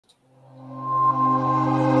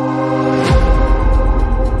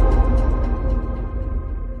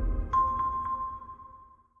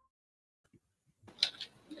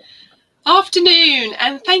afternoon,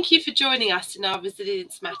 and thank you for joining us in our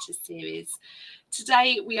Resilience Matters series.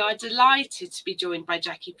 Today, we are delighted to be joined by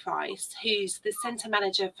Jackie Price, who's the Centre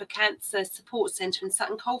Manager for Cancer Support Centre in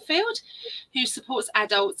Sutton Coldfield, who supports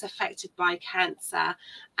adults affected by cancer,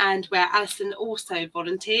 and where Alison also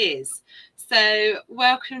volunteers. So,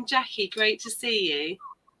 welcome, Jackie. Great to see you.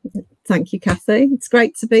 Thank you, Kathy. It's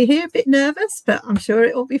great to be here. A bit nervous, but I'm sure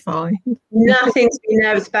it'll be fine. Nothing to be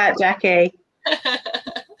nervous about, Jackie.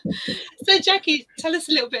 So, Jackie, tell us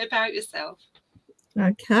a little bit about yourself.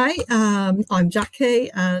 Okay, I'm Jackie,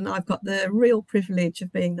 and I've got the real privilege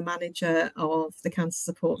of being the manager of the Cancer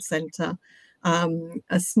Support Centre,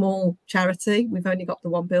 a small charity. We've only got the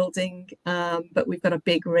one building, but we've got a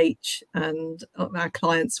big reach, and our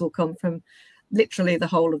clients will come from literally the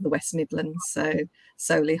whole of the West Midlands, so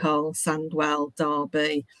Solihull, Sandwell,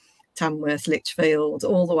 Derby, Tamworth, Lichfield,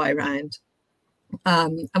 all the way around.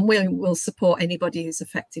 And we will support anybody who's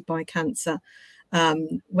affected by cancer,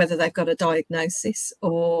 whether they've got a diagnosis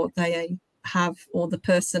or they have, or the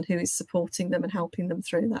person who is supporting them and helping them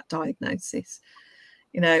through that diagnosis.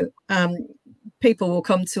 You know, people will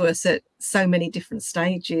come to us at so many different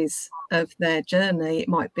stages of their journey. It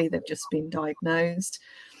might be they've just been diagnosed.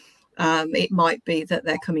 It might be that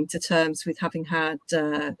they're coming to terms with having had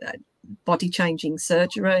body changing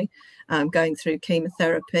surgery, going through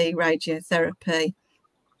chemotherapy, radiotherapy,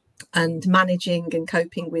 and managing and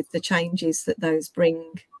coping with the changes that those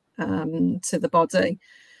bring to the body.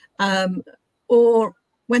 Or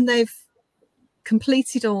when they've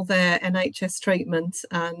completed all their NHS treatment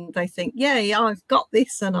and they think, yeah, I've got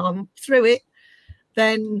this and I'm through it,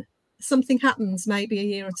 then something happens maybe a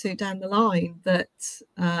year or two down the line that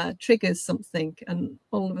triggers something, and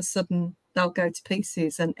all of a sudden they'll go to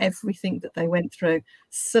pieces, and everything that they went through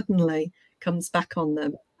suddenly comes back on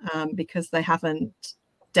them because they haven't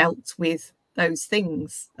dealt with those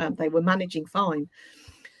things. They were managing fine.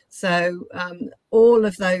 So all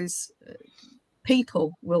of those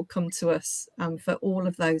people will come to us for all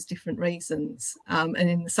of those different reasons. And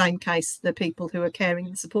in the same case, the people who are caring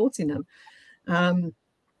and supporting them.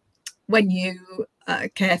 When you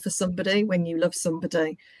care for somebody, when you love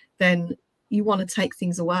somebody, then you want to take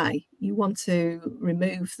things away. You want to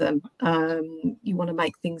remove them. You want to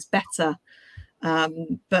make things better.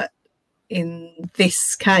 But in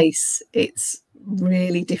this case, it's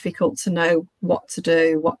really difficult to know what to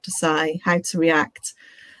do, what to say, how to react,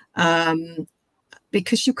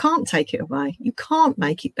 because you can't take it away. You can't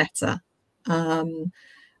make it better.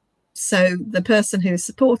 So the person who is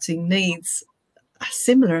supporting needs a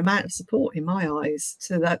similar amount of support, in my eyes,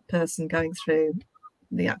 to that person going through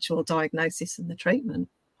the actual diagnosis and the treatment.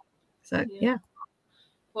 So yeah.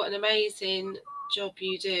 What an amazing job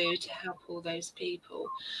you do to help all those people.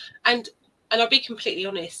 And I'll be completely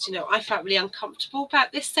honest, you know, I felt really uncomfortable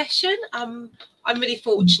about this session. I'm really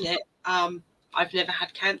fortunate. I've never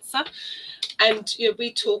had cancer, and you know,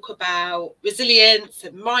 we talk about resilience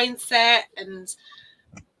and mindset, and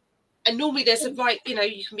normally there's a right, you know,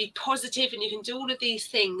 you can be positive and you can do all of these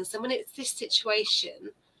things, and when it's this situation,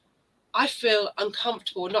 I feel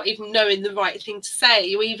uncomfortable not even knowing the right thing to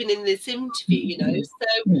say, or even in this interview, you know.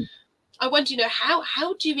 So I wonder, you know,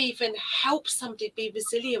 how do you even help somebody be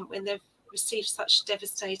resilient when they've received such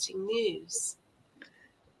devastating news?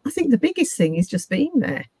 I think the biggest thing is just being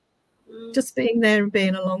there. Just being there and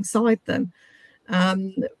being alongside them.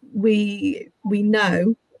 We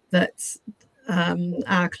know that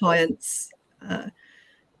our clients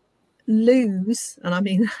lose, and I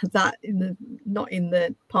mean that not in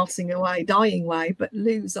the passing away, dying way, but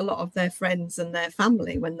lose a lot of their friends and their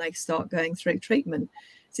family when they start going through treatment,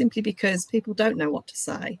 simply because people don't know what to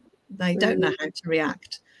say. They don't know how to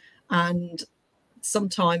react. And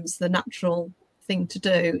sometimes the natural thing to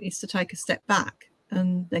do is to take a step back,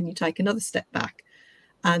 and then you take another step back,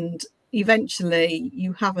 and eventually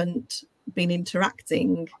you haven't been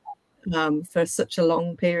interacting for such a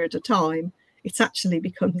long period of time. It actually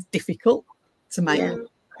becomes difficult to make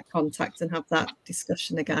contact and have that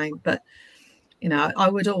discussion again. But you know, I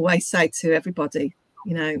would always say to everybody,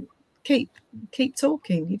 you know, keep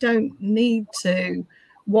talking. You don't need to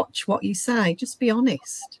watch what you say. Just be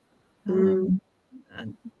honest. And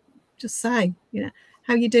just say, you know,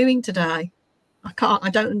 how are you doing today? I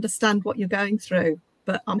don't understand what you're going through,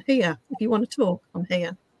 but I'm here. If you want to talk, I'm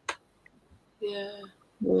here.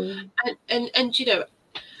 And you know,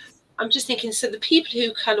 I'm just thinking, so the people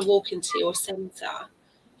who kind of walk into your centre,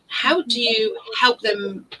 how do you help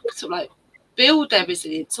them sort of like build their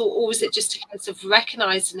resilience, or is it just a case of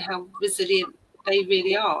recognising how resilient they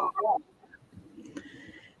really are?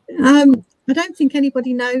 I don't think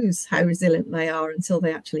anybody knows how resilient they are until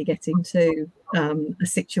they actually get into a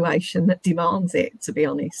situation that demands it, to be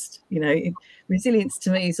honest. You know, resilience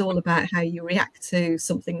to me is all about how you react to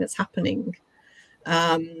something that's happening,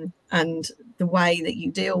 and the way that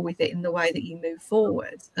you deal with it and the way that you move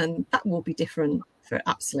forward. And that will be different for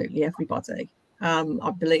absolutely everybody.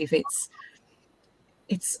 I believe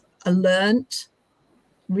it's a learnt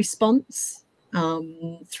response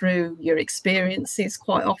through your experiences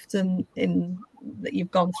quite often that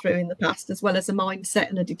you've gone through in the past, as well as a mindset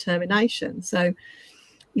and a determination. So,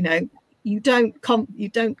 you know, you don't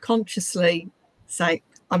consciously say,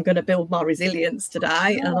 I'm going to build my resilience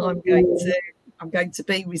today, and I'm going to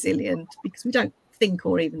be resilient, because we don't think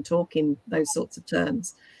or even talk in those sorts of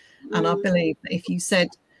terms. And I believe that if you said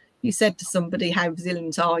to somebody, how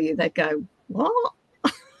resilient are you, they'd go, what?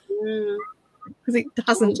 Because it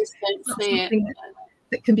hasn't, just don't see something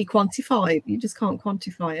that can be quantified. You just can't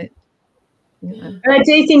quantify it. You know? And I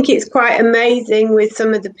do think it's quite amazing with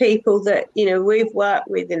some of the people that, you know, we've worked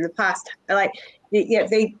with in the past. Like, yeah,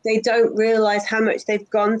 they don't realize how much they've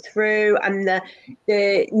gone through, and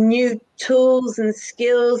the new tools and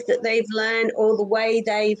skills that they've learned, or the way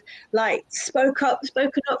they've like spoken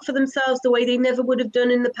up for themselves the way they never would have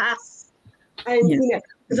done in the past. And you know,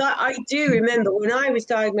 because I do remember when I was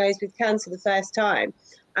diagnosed with cancer the first time,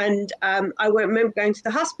 and I remember going to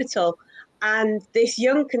the hospital, and this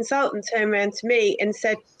young consultant turned around to me and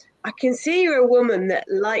said, I can see you're a woman that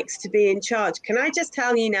likes to be in charge. Can I just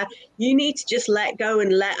tell you now, you need to just let go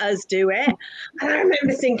and let us do it. And I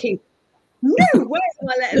remember thinking, no, where am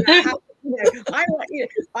I letting that happen? You know,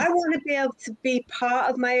 I want to be able to be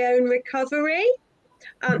part of my own recovery.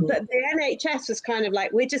 But the NHS was kind of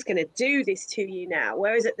like, we're just going to do this to you now.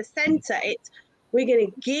 Whereas at the centre, we're going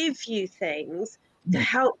to give you things to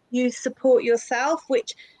help you support yourself,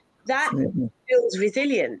 which that builds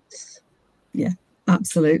resilience. Yeah,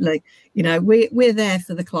 absolutely. You know, we're there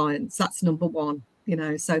for the clients. That's number one, you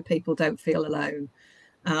know, so people don't feel alone.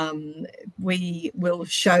 We will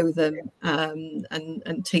show them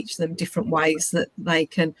and teach them different ways that they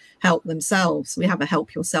can help themselves. We have a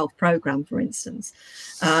help yourself program, for instance,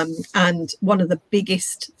 and one of the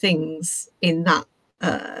biggest things in that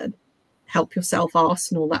help yourself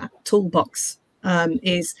arsenal, that toolbox,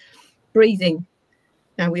 is breathing.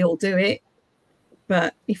 Now, we all do it,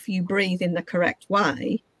 but if you breathe in the correct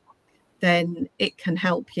way, then it can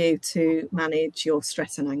help you to manage your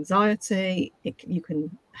stress and anxiety. You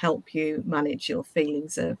can help you manage your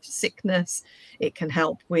feelings of sickness. It can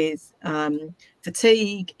help with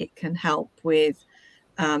fatigue. It can help with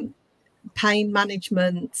pain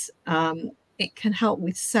management. It can help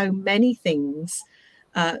with so many things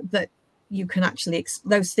that you can actually,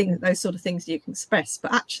 those sort of things you can express,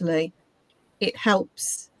 but actually it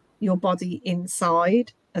helps your body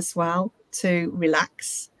inside as well to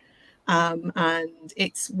relax. And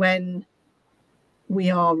it's when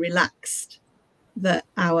we are relaxed that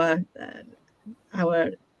our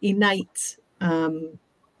innate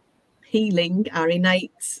healing, our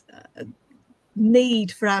innate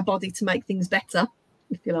need for our body to make things better,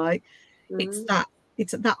 if you like, it's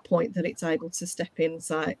at that point that it's able to step in and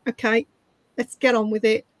say, okay, let's get on with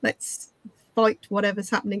it. Let's fight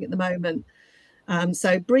whatever's happening at the moment.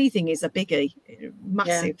 So breathing is a biggie,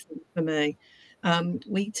 massive thing for me.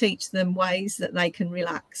 We teach them ways that they can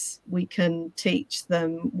relax. We can teach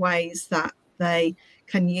them ways that they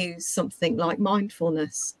can use something like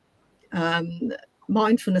mindfulness.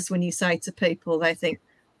 Mindfulness, when you say to people, they think,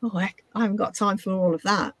 oh, heck, I haven't got time for all of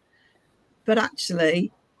that. But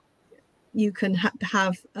actually, you can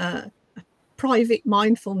have a private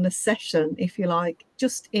mindfulness session, if you like,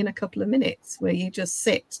 just in a couple of minutes, where you just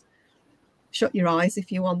sit, shut your eyes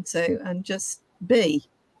if you want to, and just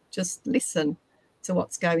listen to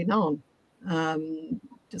what's going on.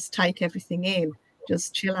 Just take everything in,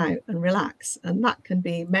 just chill out and relax. And that can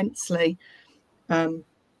be immensely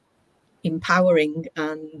empowering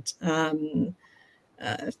and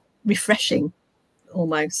refreshing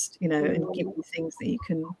almost, you know, and give you things that you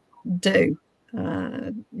can do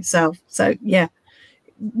yourself. So yeah,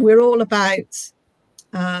 we're all about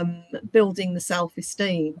building the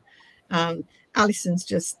self-esteem. Alison's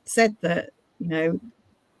just said that, you know,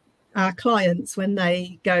 our clients, when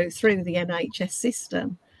they go through the NHS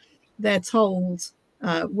system, they're told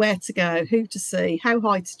where to go, who to see, how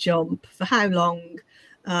high to jump, for how long,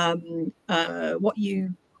 what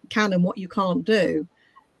you can and what you can't do.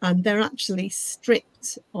 And they're actually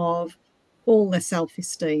stripped of all their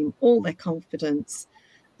self-esteem, all their confidence,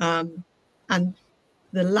 and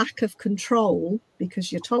the lack of control,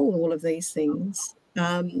 because you're told all of these things,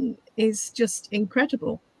 is just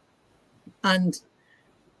incredible.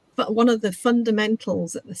 But one of the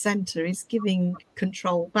fundamentals at the centre is giving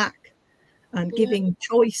control back. and giving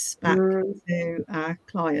choice back to our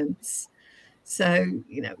clients. So,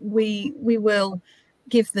 you know, we will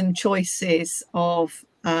give them choices of,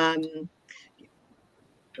 for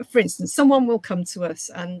instance, someone will come to us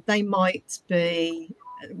and they might be,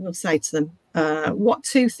 we'll say to them, what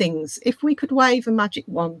 2 things, if we could wave a magic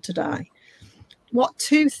wand today, what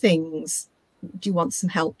 2 things do you want some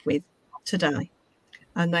help with today?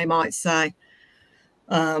 And they might say,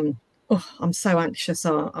 oh, I'm so anxious.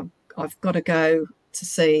 I've got to go to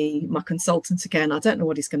see my consultant again. I don't know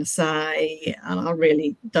what he's going to say, and I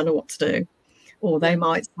really don't know what to do. Or they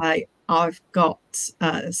might say, I've got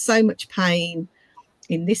so much pain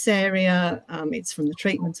in this area. It's from the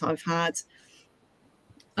treatment I've had.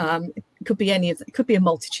 It could be it could be a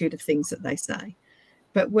multitude of things that they say.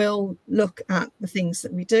 But we'll look at the things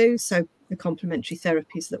that we do, so the complementary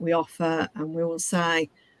therapies that we offer, and we will say,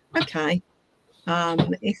 okay,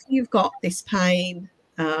 if you've got this pain,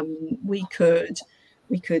 we could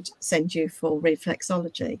send you for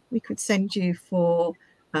reflexology. We could send you for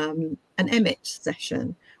an EMIT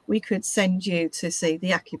session. We could send you to see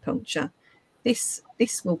the acupuncture. This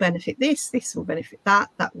will benefit this will benefit that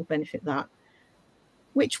will benefit that.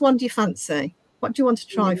 Which one do you fancy? What do you want to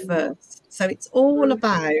try first? So it's all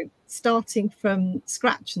about starting from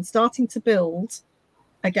scratch and starting to build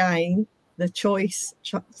again the choice,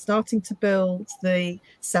 starting to build the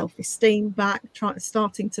self-esteem back,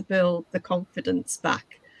 starting to build the confidence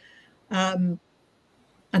back, and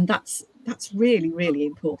that's really, really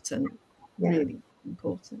important. Really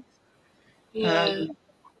important. Yeah.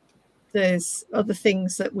 There's other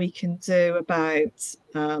things that we can do about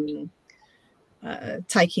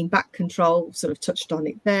taking back control, sort of touched on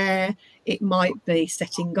it there. It might be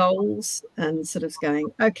setting goals and sort of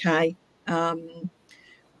going, okay,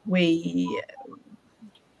 you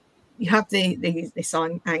have this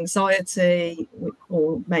anxiety,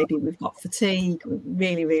 or maybe we've got fatigue, we're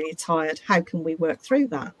really, really tired. How can we work through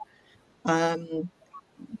that? And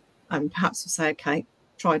perhaps we'll say, okay,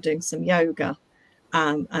 try doing some yoga,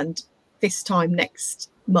 and this time next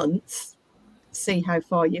month, see how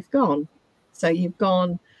far you've gone. So you've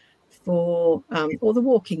gone for, or the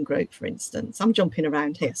walking group, for instance. I'm jumping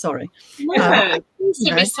around here, sorry. No,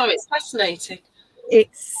 it's fascinating.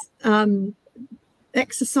 It's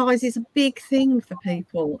exercise is a big thing for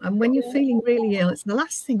people, and when you're feeling really ill, it's the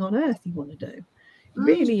last thing on earth you want to do. It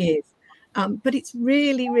really is. But it's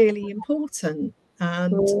really, really important.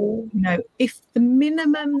 And you know, if the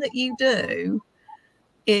minimum that you do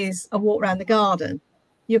is a walk around the garden,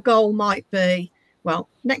 your goal might be, well,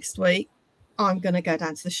 next week I'm going to go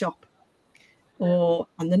down to the shop,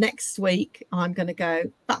 and the next week I'm going to go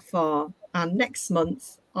that far, and next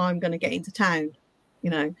month I'm going to get into town,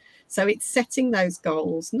 you know. So it's setting those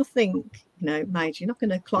goals, nothing, you know, major. You're not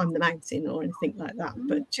going to climb the mountain or anything like that,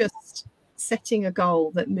 but just setting a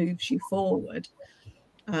goal that moves you forward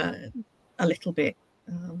a little bit.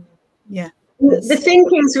 The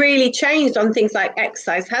thinking's really changed on things like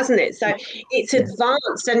exercise, hasn't it? So it's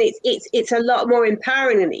advanced, and it's a lot more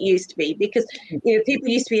empowering than it used to be, because you know, people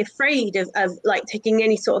used to be afraid of like taking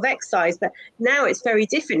any sort of exercise, but now it's very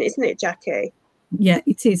different, isn't it, Jackie? Yeah,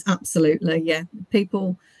 it is, absolutely. Yeah,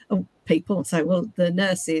 people say, well, the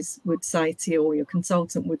nurses would say to you, or your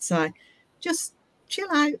consultant would say, just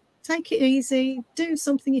chill out, take it easy, do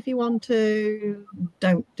something if you want to,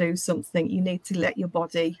 don't do something. You need to let your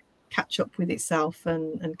body catch up with itself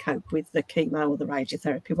and cope with the chemo or the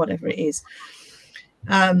radiotherapy, whatever it is.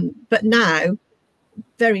 But now,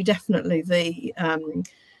 very definitely,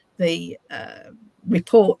 the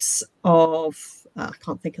reports of, I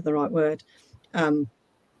can't think of the right word, the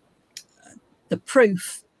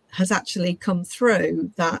proof has actually come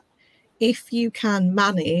through that if you can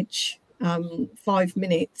manage 5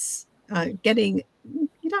 minutes, you don't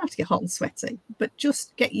have to get hot and sweaty, but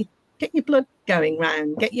just get your blood going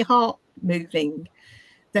round, get your heart moving,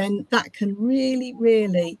 then that can really,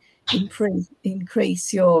 really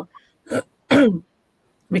increase your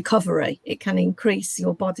recovery. It can increase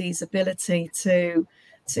your body's ability to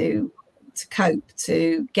cope,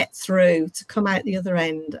 to get through, to come out the other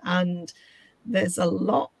end. And there's a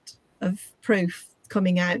lot of proof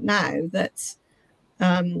coming out now that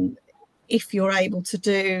if you're able to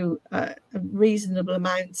do a reasonable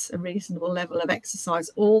level of exercise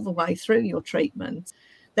all the way through your treatment,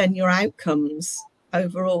 then your outcomes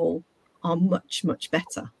overall are much, much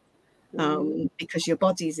better, because your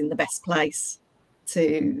body's in the best place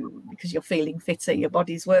because you're feeling fitter, your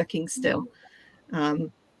body's working still.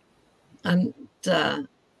 And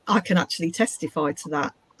I can actually testify to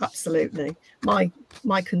that, absolutely.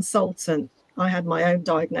 My consultant, I had my own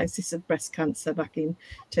diagnosis of breast cancer back in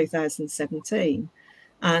 2017,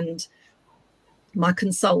 and my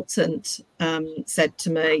consultant said to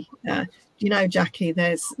me, you know, Jackie,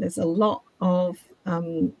 there's a lot of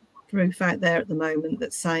proof out there at the moment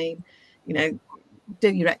that's saying, you know, do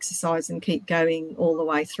your exercise and keep going all the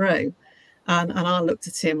way through. And I looked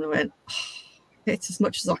at him and went, oh, it's as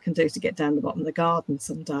much as I can do to get down the bottom of the garden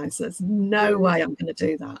some days. There's no way I'm going to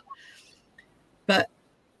do that. But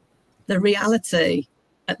the reality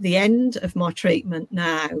at the end of my treatment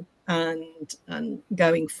now and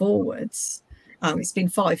going forwards, it's been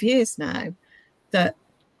 5 years now, that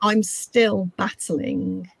I'm still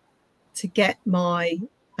battling to get my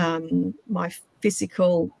my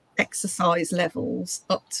physical exercise levels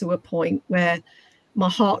up to a point where my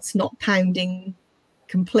heart's not pounding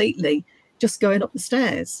completely just going up the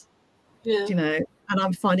stairs. Yeah. You know, and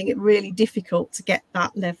I'm finding it really difficult to get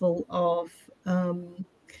that level of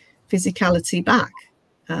physicality back.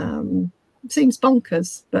 Seems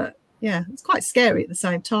bonkers, but yeah, it's quite scary at the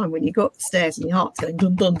same time when you go up the stairs and your heart's going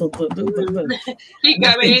dun dun dun dun dun dun dun. Keep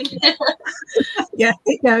going. Yeah,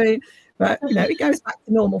 keep going. But you know, it goes back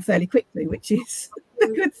to normal fairly quickly, which is a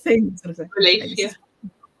good thing. Sort of Relief,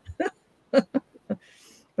 yeah.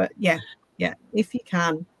 But yeah, if you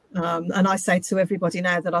can. And I say to everybody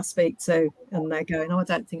now that I speak to, and they're going, oh, I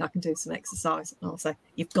don't think I can do some exercise. And I'll say,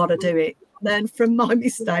 you've got to do it. Learn from my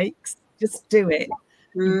mistakes. Just do it.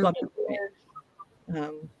 You've got to do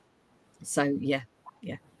it. So yeah,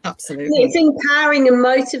 absolutely. It's empowering and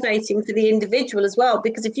motivating for the individual as well,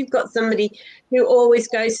 because if you've got somebody who always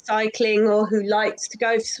goes cycling or who likes to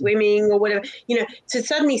go swimming or whatever, you know, to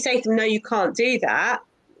suddenly say to them, no, you can't do that,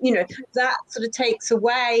 you know, that sort of takes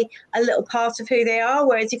away a little part of who they are.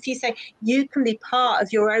 Whereas if you say you can be part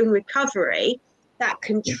of your own recovery, that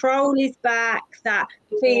control is back, that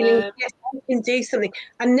feeling, yes, you can do something.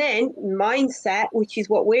 And then mindset, which is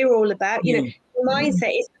what we're all about, you know,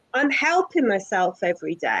 mindset is, I'm helping myself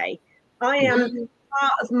every day. I am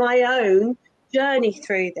part of my own journey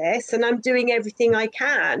through this, and I'm doing everything I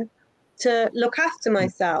can to look after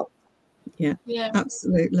myself. Yeah,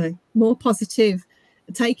 absolutely. More positive,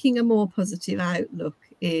 taking a more positive outlook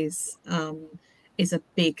is a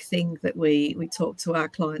big thing that we talk to our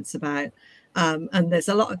clients about. And there's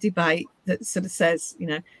a lot of debate that sort of says, you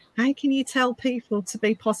know, how can you tell people to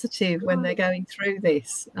be positive when they're going through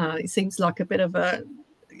this? It seems like a bit of a,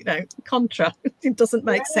 you know, contra. It doesn't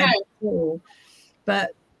make sense at all.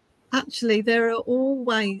 But actually, there are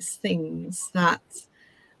always things that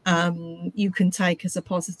you can take as a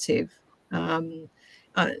positive. I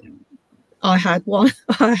had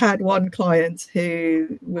one client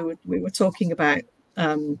who we were talking about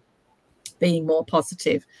being more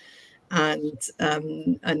positive, and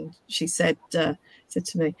she said to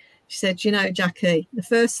me, she said, you know, Jackie, the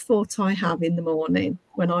first thought I have in the morning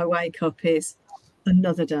when I wake up is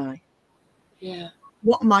another day. Yeah.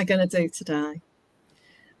 What am I going to do today?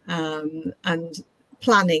 And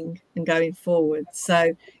planning and going forward.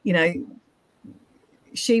 So, you know,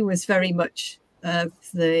 she was very much of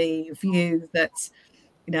the view that,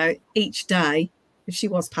 you know, each day, if she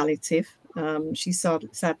was palliative, she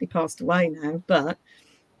sadly passed away now, but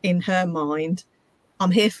in her mind,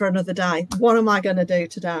 I'm here for another day. What am I going to do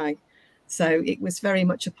today? So it was very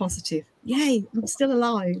much a positive. Yay, I'm still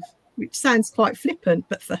alive, which sounds quite flippant,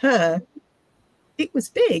 but for her, it was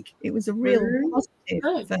big. It was a real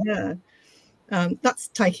positive for her. That's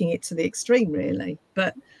taking it to the extreme, really.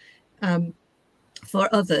 But for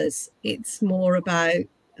others, it's more about,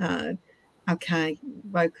 okay,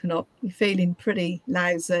 woken up, you're feeling pretty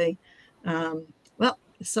lousy. Well,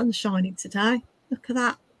 the sun's shining today. Look at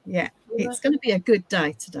that. Yeah, it's going to be a good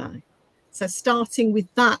day today. So starting with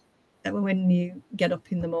that when you get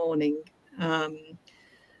up in the morning,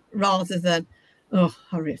 rather than, oh,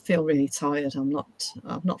 I feel really tired. I'm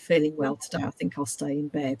not feeling well today. I think I'll stay in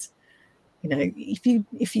bed. You know,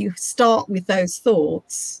 if you start with those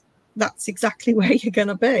thoughts, that's exactly where you're going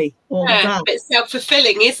to be all the time. It's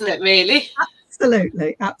self-fulfilling, isn't it, really?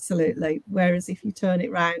 Absolutely. Whereas if you turn it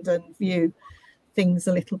around and view things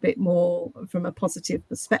a little bit more from a positive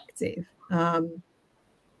perspective,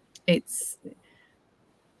 it's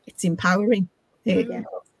empowering. It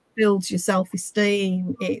builds your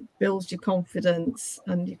self-esteem, it builds your confidence,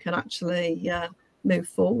 and you can actually move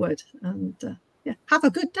forward and have a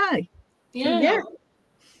good day. Yeah.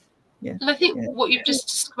 And I think what you've just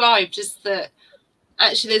described is that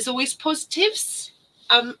actually there's always positives,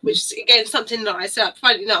 which again something that I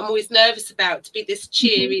find that I'm always nervous about, to be this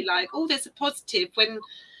cheery, like, oh, there's a positive, when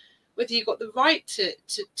whether you've got the right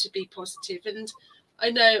to be positive. And I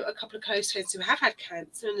know a couple of close friends who have had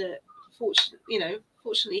cancer and are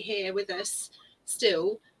fortunately here with us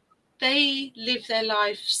still. They live their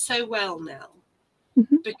life so well now.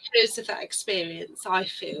 because of that experience, I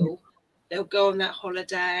feel they'll go on that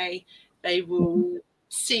holiday, they will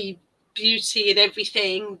see beauty in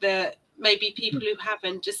everything that maybe people who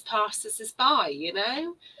haven't just passes us by, you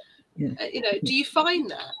know. Do you find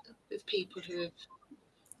that with people who have...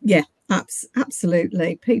 Yeah,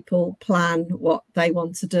 absolutely. People plan what they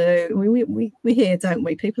want to do. We hear, don't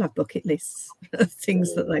we? People have bucket lists of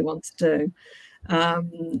things that they want to do.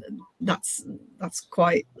 That's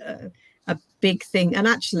quite a big thing, and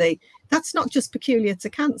actually that's not just peculiar to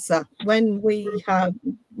cancer. When we've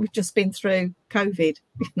just been through COVID,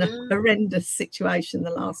 horrendous situation the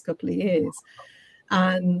last couple of years,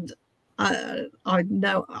 and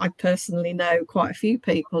I personally know quite a few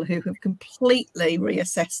people who have completely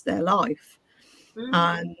reassessed their life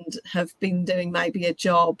and have been doing maybe a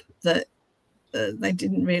job that they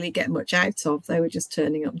didn't really get much out of. They were just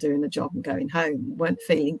turning up, doing a job and going home, weren't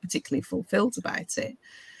feeling particularly fulfilled about it.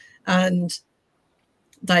 And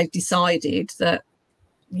they've decided that,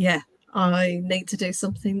 yeah, I need to do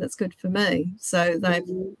something that's good for me. So they've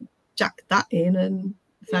jacked that in and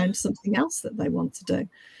found something else that they want to do,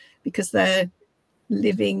 because they're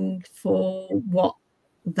living for what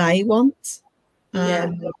they want.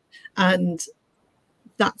 And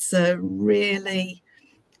that's a really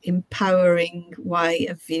empowering way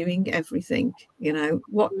of viewing everything.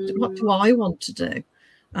 What do I want to do?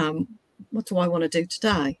 What do I want to do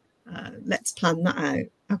today? Let's plan that out.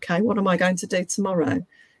 Okay, what am I going to do tomorrow?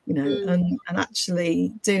 And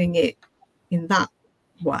actually doing it in that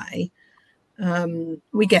way,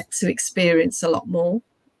 we get to experience a lot more.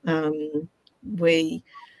 We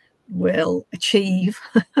will achieve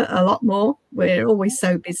a lot more. We're always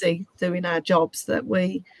so busy doing our jobs that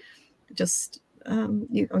we just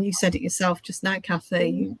you said it yourself just now,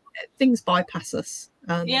 Kathy, things bypass us,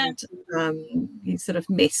 and you sort of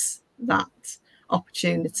miss that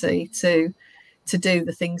opportunity to do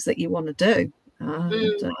the things that you want to do.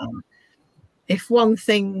 And if one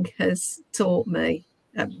thing has taught me,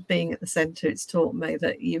 being at the centre, it's taught me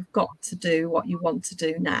that you've got to do what you want to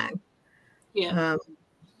do now.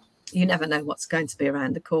 You never know what's going to be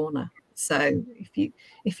around the corner. So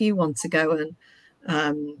if you want to go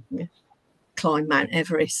and climb Mount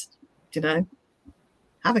Everest,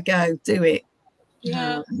 have a go, do it.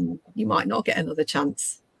 You might not get another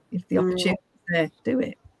chance. If the opportunity is there, do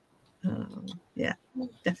it.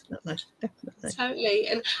 Definitely. Totally.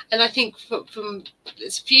 And I think from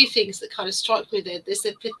there's a few things that kind of strike me there. There's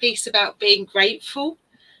a piece about being grateful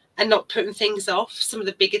and not putting things off, some of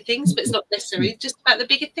the bigger things, but it's not necessarily just about the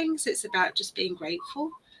bigger things. It's about just being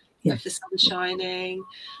grateful of the sun shining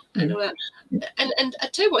and all that. And I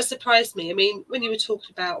tell you what surprised me. I mean, when you were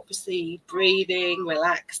talking about obviously breathing,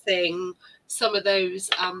 relaxing, some of those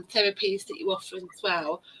therapies that you offer as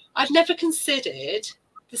well, I'd never considered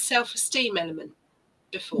the self-esteem element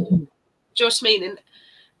before. Do you know what I mean?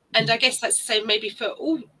 And I guess that's the same maybe for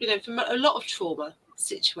all, for a lot of trauma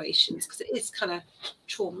situations, because it is kind of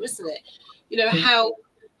trauma, isn't it?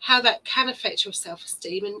 How that can affect your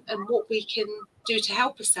self-esteem and what we can do to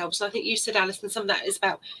help ourselves. And I think you said, Alison, some of that is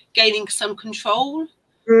about gaining some control,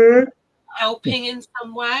 helping in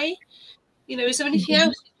some way. Is there anything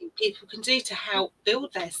else you think people can do to help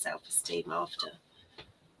build their self-esteem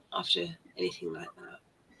after anything like that?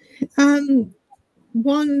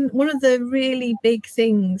 One of the really big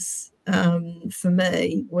things for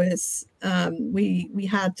me was we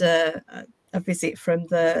had a visit from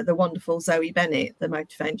the wonderful Zoe Bennett, the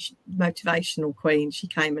motivational queen. She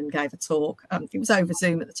came and gave a talk. It was over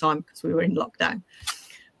Zoom at the time because we were in lockdown,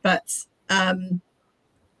 but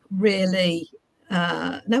really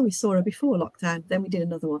no, we saw her before lockdown, then we did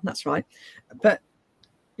another one, that's right. But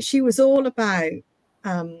she was all about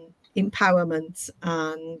empowerment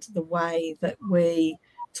and the way that we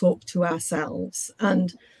talk to ourselves,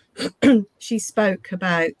 and she spoke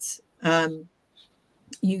about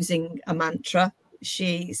using a mantra.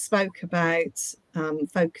 She spoke about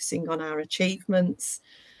focusing on our achievements,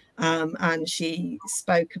 and she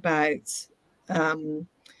spoke about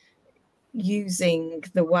using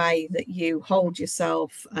the way that you hold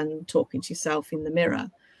yourself and talking to yourself in the mirror.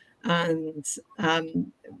 And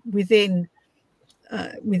within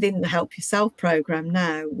the Help Yourself program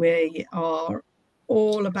now, we are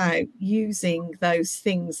all about using those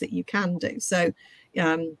things that you can do. So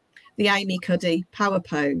the Amy Cuddy power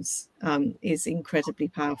pose is incredibly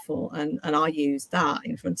powerful, and I used that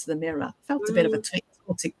in front of the mirror. Felt a bit of a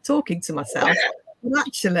talking to myself, but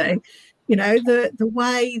actually, the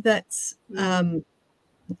way that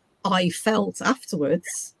I felt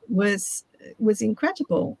afterwards was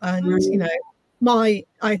incredible. And I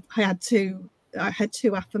had to I had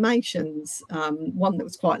two affirmations, one that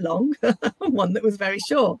was quite long, one that was very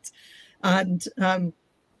short. And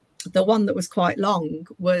the one that was quite long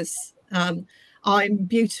was, I'm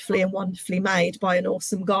beautifully and wonderfully made by an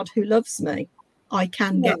awesome God who loves me. I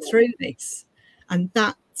can get through this. And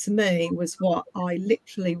that, to me, was what I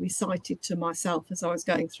literally recited to myself as I was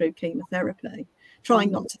going through chemotherapy,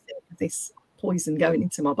 trying not to think of this poison going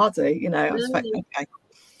into my body. You know, I was like,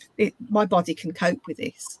 okay, my body can cope with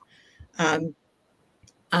this. And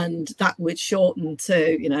that would shorten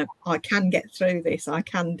to, you know, I can get through this, I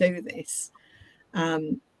can do this.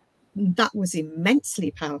 That was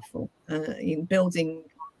immensely powerful in building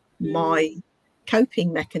my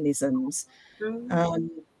coping mechanisms.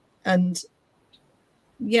 And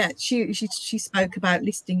yeah, she spoke about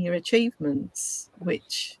listing your achievements,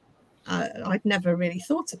 which I'd never really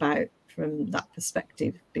thought about from that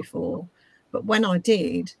perspective before. But when I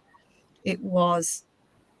did, it was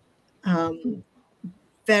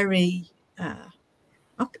very, I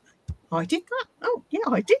did that. Oh, yeah,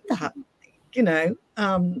 I did that. You know,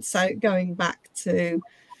 so going back to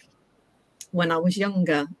when I was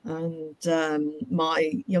younger, and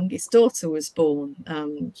my youngest daughter was born,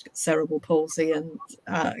 she's got cerebral palsy and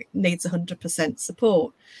needs 100%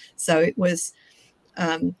 support. So it was,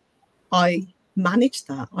 I managed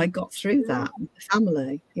that. I got through that with the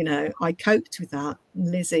family. You know, I coped with that.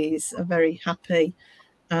 Lizzie's a very happy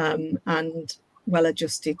and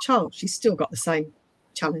well-adjusted child. She's still got the same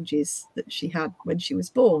challenges that she had when she was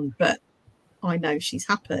born, but I know she's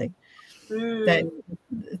happy. Then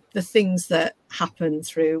the things that happen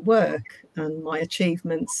through work and my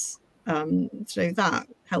achievements through that,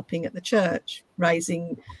 helping at the church,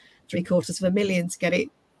 raising $750,000 to get it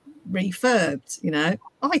refurbed, you know,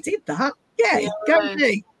 I did that. Yeah. Go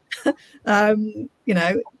me. You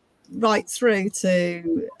know, right through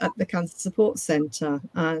to at the Cancer Support Centre,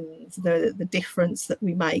 and the difference that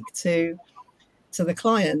we make to the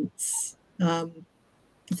clients. I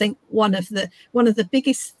think one of the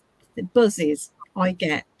biggest buzzes I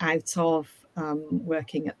get out of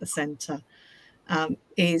working at the centre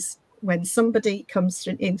is when somebody comes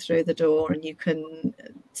in through the door, and you can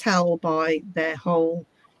tell by their whole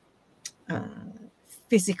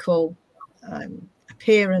physical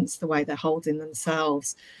appearance, the way they're holding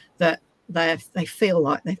themselves, that they feel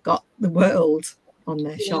like they've got the world on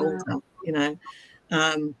their shoulder, you know,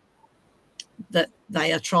 that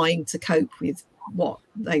they are trying to cope with what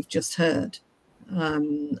they've just heard,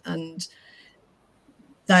 and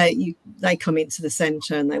they come into the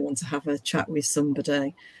centre and they want to have a chat with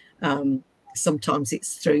somebody. Sometimes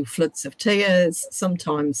it's through floods of tears,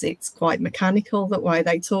 sometimes it's quite mechanical the way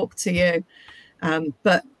they talk to you,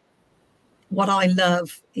 but what I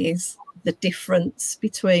love is the difference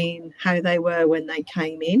between how they were when they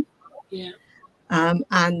came in,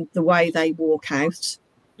 and the way they walk out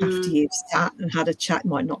after you've sat and had a chat. It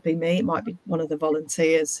might not be me, it might be one of the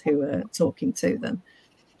volunteers who are talking to them,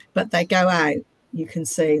 but they go out, you can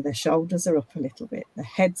see their shoulders are up a little bit, their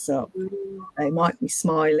head's up, they might be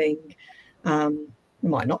smiling, they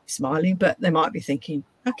might not be smiling, but they might be thinking,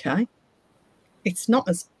 okay, it's not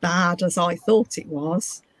as bad as I thought it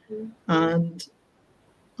was, and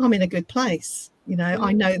I'm in a good place, you know,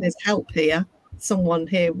 I know there's help here, someone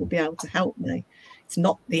here will be able to help me. It's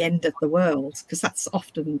not the end of the world, because that's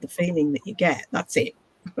often the feeling that you get. That's it.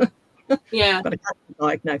 Yeah. Got a cancer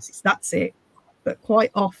diagnosis. That's it. But quite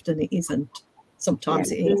often it isn't.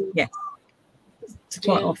 Sometimes it is. Yes.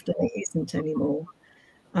 Quite often it isn't anymore.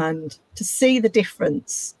 And to see the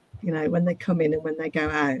difference, you know, when they come in and when they go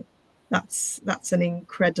out, that's an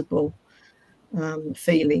incredible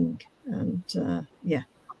feeling. And yeah,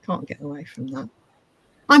 can't get away from that.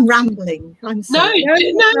 I'm rambling. I'm sorry. No,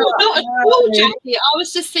 not at all, Jackie. I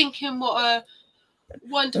was just thinking what a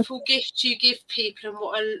wonderful gift you give people and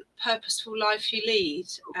what a purposeful life you lead.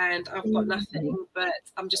 And I've got nothing, but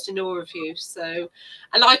I'm just in awe of you. So,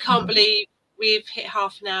 and I can't believe we've hit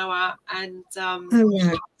half an hour, and so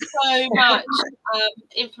much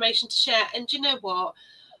information to share. And you know what?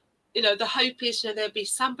 You know, the hope is, you know, there'll be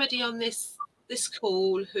somebody on this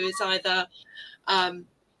call who is either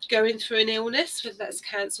going through an illness, whether that's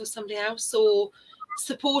cancer or somebody else, or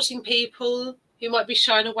supporting people who might be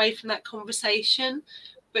shying away from that conversation.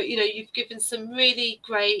 But, you know, you've given some really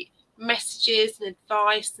great messages and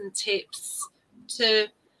advice and tips to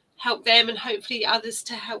help them, and hopefully others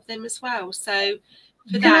to help them as well. So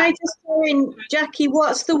Can I just go in, Jackie,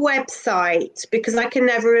 what's the website? Because I can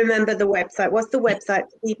never remember the website. What's the website,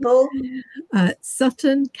 people?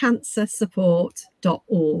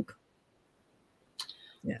 SuttonCancerSupport.org.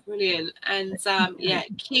 Yeah. Brilliant. And yeah,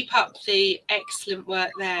 keep up the excellent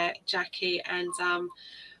work there, Jackie. And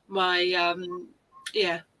my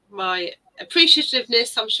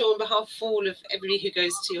appreciativeness, I'm sure, on behalf of all of everybody who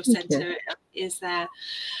goes to your centre is there.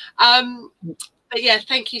 But yeah,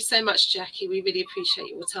 thank you so much, Jackie. We really appreciate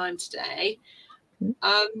your time today.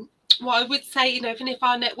 What I would say, you know, even if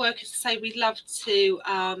our network is to say, we'd love to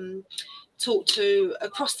talk to a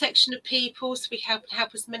cross section of people, so we help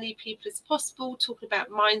as many people as possible, talking about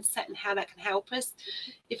mindset and how that can help us.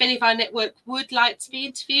 If any of our network would like to be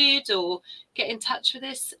interviewed or get in touch with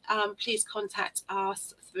us, please contact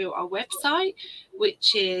us through our website,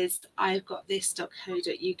 which is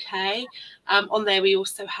i'vegotthis.co.uk. On there we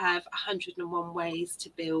also have 101 ways to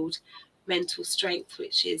build mental strength,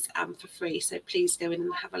 which is for free, so please go in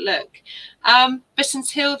and have a look. But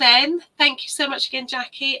until then, thank you so much again,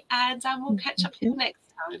 Jackie, and we'll catch up with you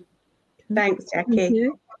next time. Thanks, Jackie. Thank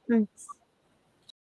you. Thanks.